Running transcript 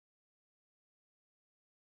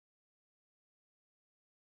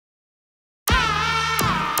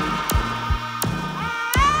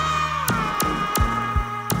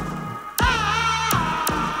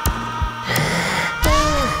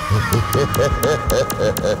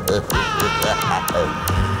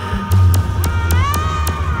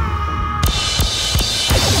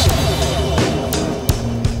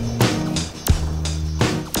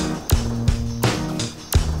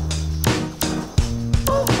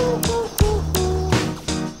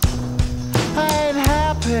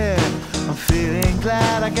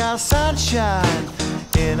Glad I got sunshine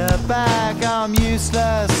in a bag. I'm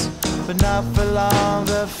useless, but not for long.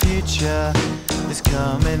 The future is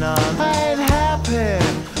coming on. I ain't happy.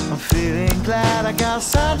 I'm feeling glad I got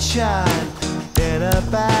sunshine in a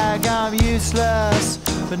bag. I'm useless,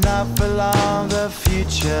 but not for long. The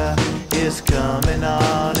future is coming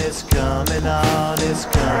on. It's coming on. It's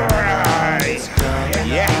coming on. It's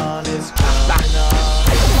coming on. It's coming on.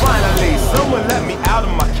 Finally, someone let me out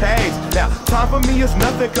of my cage. Now, time for me is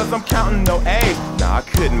nothing cause I'm counting no age. Nah, I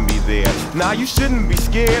couldn't be there. Nah, you shouldn't be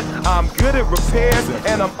scared. I'm good at repairs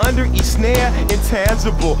and I'm under each snare.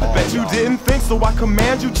 Intangible, bet you didn't think, so I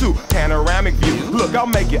command you to. Panoramic view, look, I'll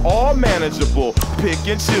make it all manageable. Pick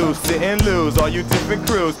and choose, sit and lose, all you different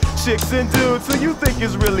crews. Chicks and dudes who you think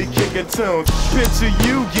is really kicking tunes. Picture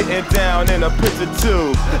you getting down in a picture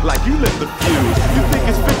tube, like you lit the fuse. You think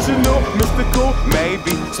it's fictional, mystical,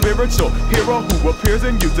 maybe spiritual hero who appears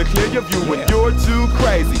in you to clear your view when you're too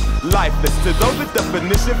crazy. Lifeless to those, the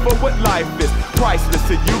definition for what life is. Priceless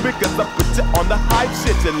to you because I put you on the hype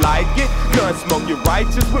shit. You like it? Gun smoke, you're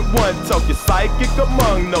righteous with one toe. You're psychic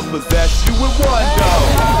among no possess you with one go.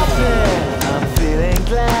 I'm feeling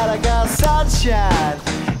glad I got sunshine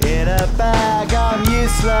in a bag. I'm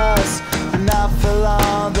useless, but not for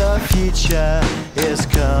long. The future is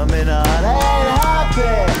coming on. I ain't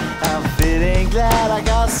happy. I'm feeling glad I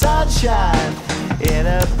got sunshine in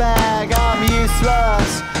a bag. I'm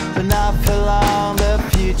useless, but not for long. The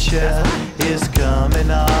future is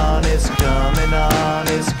coming on. It's coming on.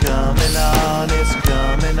 It's coming on. It's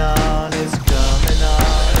coming on. It's coming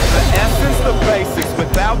on. The essence, the basics,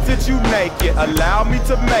 without it you make it. Allow me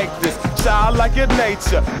to make this childlike in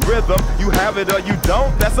nature. Rhythm, you have it or you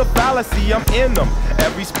don't, that's a fallacy, I'm in them.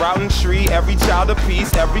 Every sprouting tree, every child of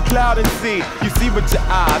peace, every cloud and sea. You see with your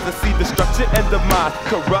eyes and see destruction and demise.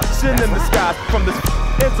 Corruption in the skies from this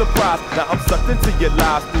enterprise. Now I'm sucked into your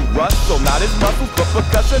lives through rust, so not as muscles, but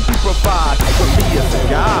percussion to provide for me as a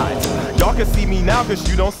guide. Y'all can see me now cause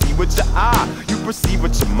you don't see with your eye. You perceive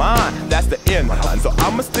with your mind, that's the end line. So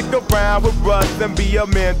I'ma stick around with Russ and be a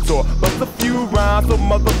mentor. Bust a few rhymes so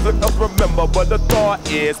motherfuckers remember what the thought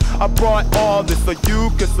is. I brought all this so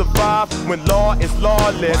you can survive when law is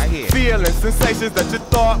lawless. Feeling sensations that you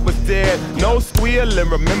thought was dead. No squealing,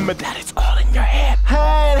 remember that it's all in your head.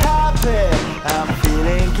 I ain't happy. I'm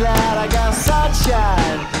feeling glad I got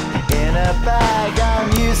sunshine in a bag. I'm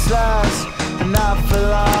useless, not for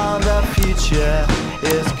long. The future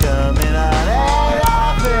is coming on. Ain't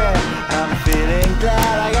happy. I'm feeling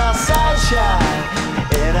glad I got sunshine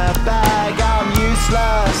in a bag. I'm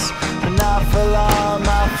useless, not for long.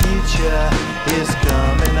 My future is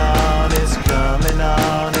coming on. It's coming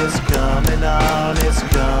on. It's coming on. It's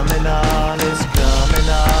coming